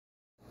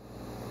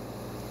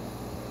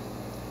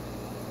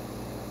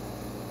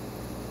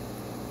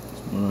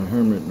My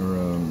hermit, or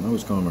I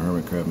always call him a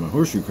hermit crab, my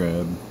horseshoe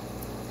crab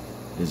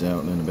is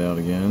out and about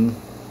again.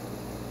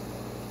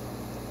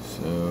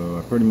 So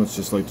I pretty much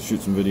just like to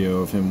shoot some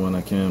video of him when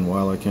I can,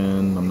 while I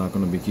can. I'm not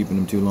going to be keeping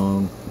him too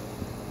long.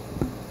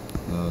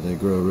 They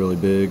grow really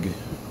big,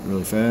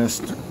 really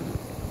fast,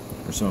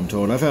 or so I'm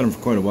told. I've had him for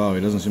quite a while.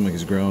 He doesn't seem like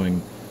he's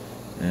growing.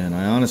 And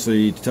I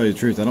honestly, to tell you the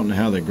truth, I don't know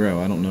how they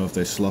grow. I don't know if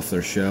they slough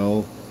their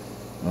shell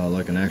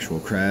like an actual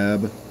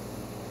crab.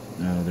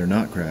 They're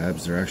not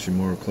crabs. They're actually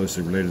more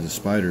closely related to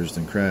spiders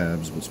than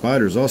crabs. But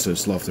spiders also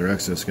slough their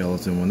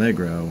exoskeleton when they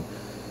grow.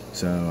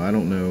 So I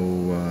don't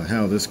know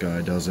how this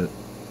guy does it.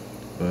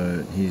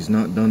 But he's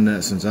not done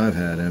that since I've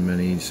had him, and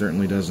he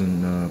certainly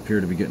doesn't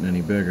appear to be getting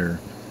any bigger.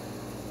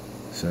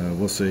 So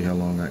we'll see how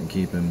long I can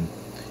keep him.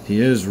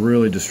 He is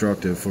really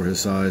destructive for his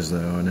size,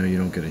 though. I know you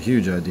don't get a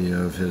huge idea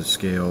of his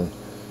scale.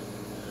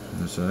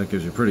 So that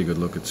gives you a pretty good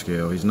look at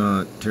scale. He's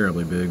not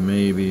terribly big,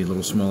 maybe a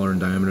little smaller in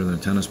diameter than a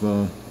tennis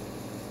ball.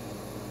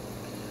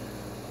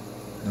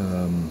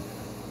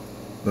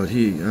 But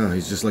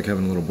he's just like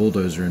having a little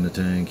bulldozer in the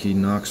tank. He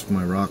knocks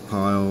my rock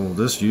pile.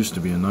 This used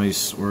to be a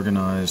nice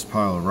organized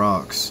pile of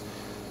rocks.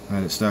 I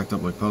had it stacked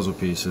up like puzzle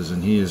pieces,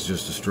 and he has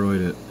just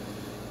destroyed it.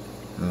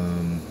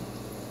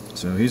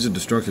 So he's a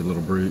destructive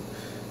little brute.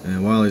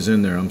 And while he's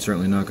in there, I'm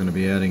certainly not going to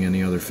be adding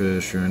any other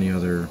fish or any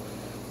other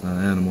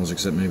animals,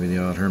 except maybe the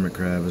odd hermit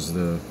crab, as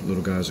the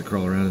little guys that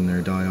crawl around in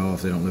there die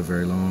off. They don't live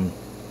very long.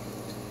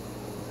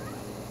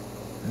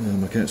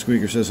 My cat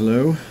Squeaker says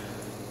hello.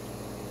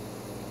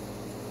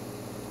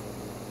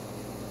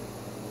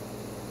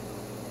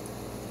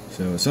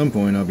 So at some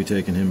point I'll be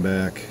taking him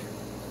back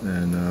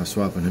and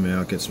swapping him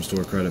out, get some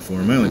store credit for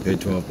him. I only paid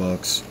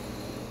 $12,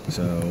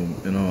 so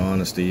in all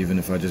honesty, even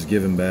if I just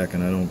give him back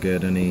and I don't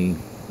get any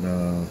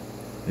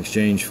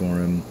exchange for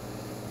him,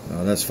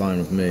 that's fine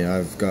with me.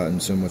 I've gotten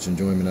so much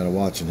enjoyment out of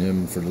watching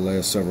him for the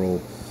last several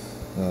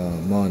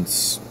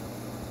months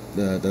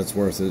that's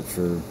worth it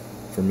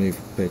for me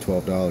to pay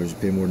 $12. You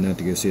pay more than that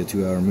to go see a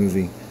 2-hour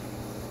movie.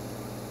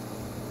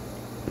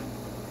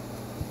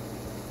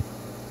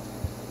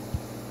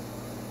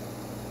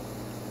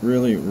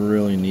 Really,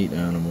 really neat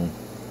animal.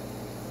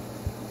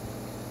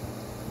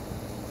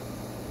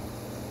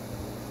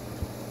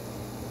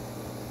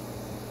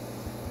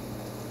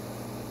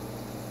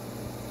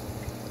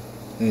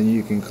 And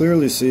you can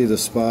clearly see the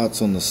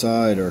spots on the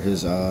side are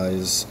his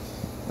eyes,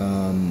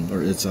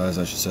 or its eyes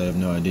I should say. I have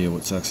no idea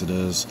what sex it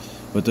is.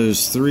 But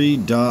those 3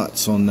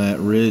 dots on that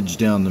ridge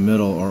down the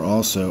middle are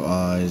also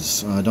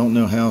eyes. I don't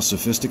know how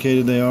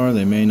sophisticated they are.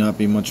 They may not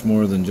be much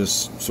more than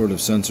just sort of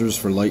sensors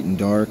for light and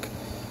dark.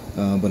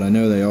 But I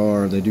know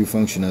they do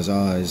function as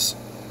eyes.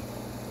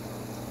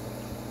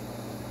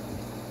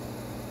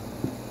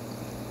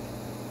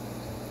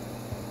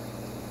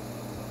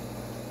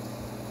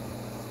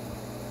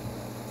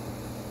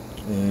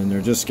 And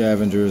they're just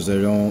scavengers.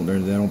 They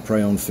don't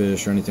prey on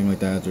fish or anything like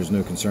that. There's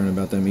no concern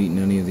about them eating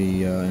any of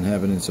the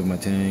inhabitants of my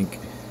tank.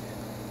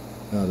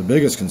 The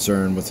biggest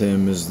concern with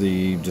him is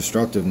the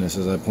destructiveness.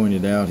 As I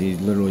pointed out, he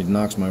literally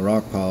knocks my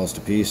rock piles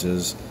to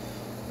pieces.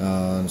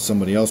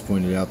 Somebody else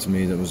pointed out to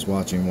me that was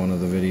watching one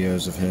of the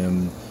videos of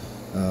him,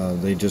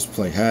 they just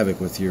play havoc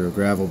with your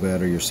gravel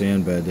bed or your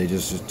sand bed. They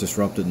just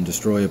disrupt it and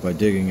destroy it by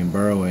digging and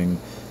burrowing,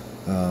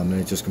 and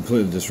it just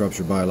completely disrupts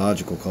your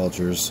biological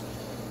cultures,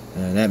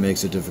 and that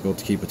makes it difficult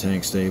to keep a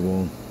tank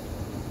stable.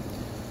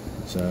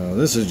 So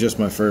this is just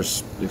my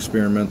first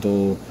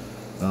experimental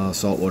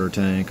saltwater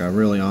tank. I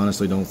really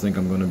honestly don't think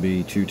I'm going to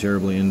be too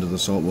terribly into the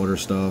saltwater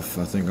stuff.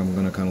 I think I'm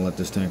going to kind of let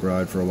this tank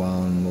ride for a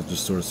while, and we'll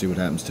just sort of see what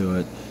happens to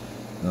it.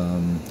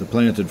 The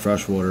planted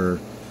freshwater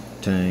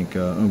tank,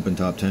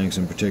 Opne-Top tanks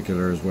in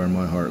particular, is where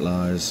my heart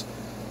lies.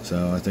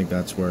 So I think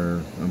that's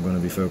where I'm going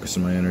to be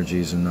focusing my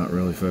energies and not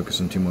really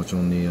focusing too much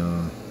on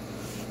the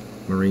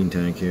marine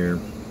tank here.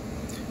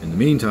 In the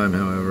meantime,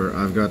 however,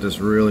 I've got this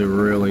really,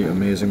 really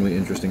amazingly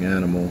interesting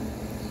animal.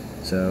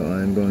 So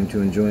I'm going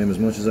to enjoy him as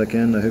much as I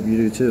can. I hope you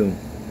do too.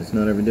 It's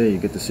not every day you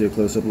get to see a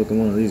close-up look at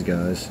one of these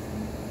guys.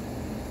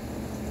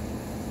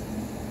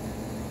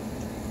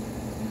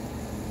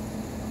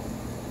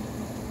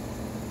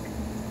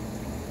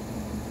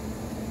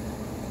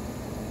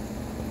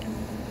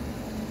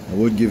 I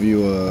would give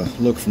you a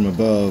look from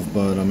above,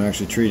 but I'm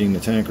actually treating the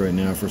tank right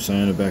now for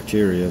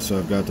cyanobacteria. So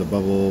I've got the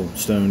bubble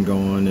stone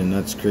going, and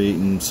that's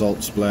creating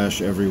salt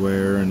splash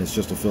everywhere, and it's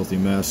just a filthy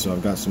mess. So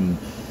I've got some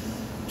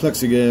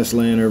plexiglass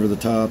laying over the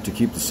top to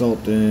keep the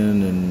salt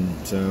in,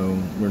 and so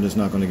we're just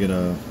not going to get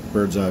a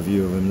bird's eye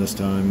view of him this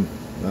time.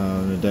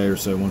 In a day or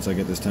so, once I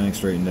get this tank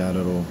straightened out,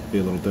 it'll be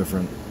a little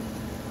different.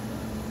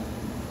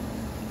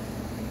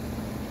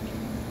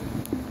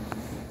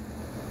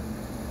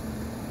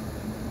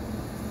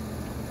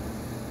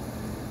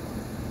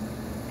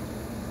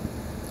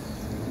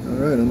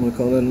 Alright, I'm going to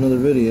call that another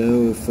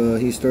video.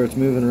 If he starts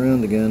moving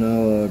around again,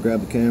 I'll grab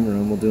the camera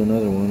and we'll do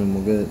another one, and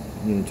we'll get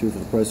 2 for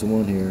the price of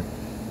 1 here.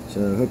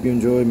 So I hope you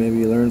enjoyed. Maybe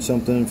you learned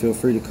something. Feel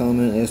free to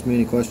comment, ask me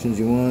any questions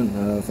you want.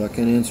 If I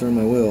can answer them,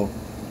 I will.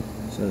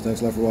 So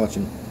thanks a lot for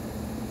watching.